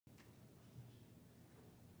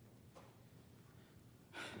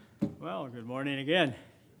Well, good morning again.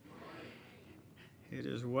 It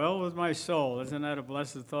is well with my soul. Isn't that a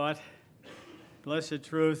blessed thought? Blessed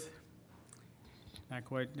truth. Not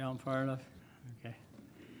quite down far enough? Okay.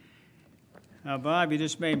 Now, Bob, you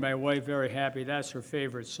just made my wife very happy. That's her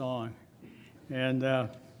favorite song. And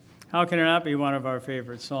how can it not be one of our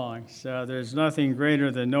favorite songs? There's nothing greater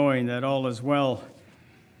than knowing that all is well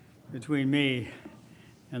between me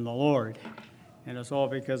and the Lord. And it's all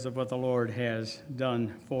because of what the Lord has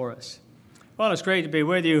done for us. Well, it's great to be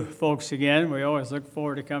with you folks again. We always look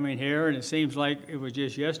forward to coming here, and it seems like it was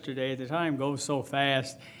just yesterday. The time goes so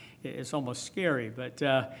fast, it's almost scary. But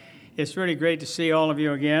it's really great to see all of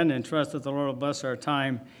you again, and trust that the Lord will bless our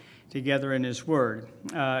time together in His Word.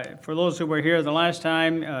 For those who were here the last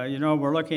time, we're looking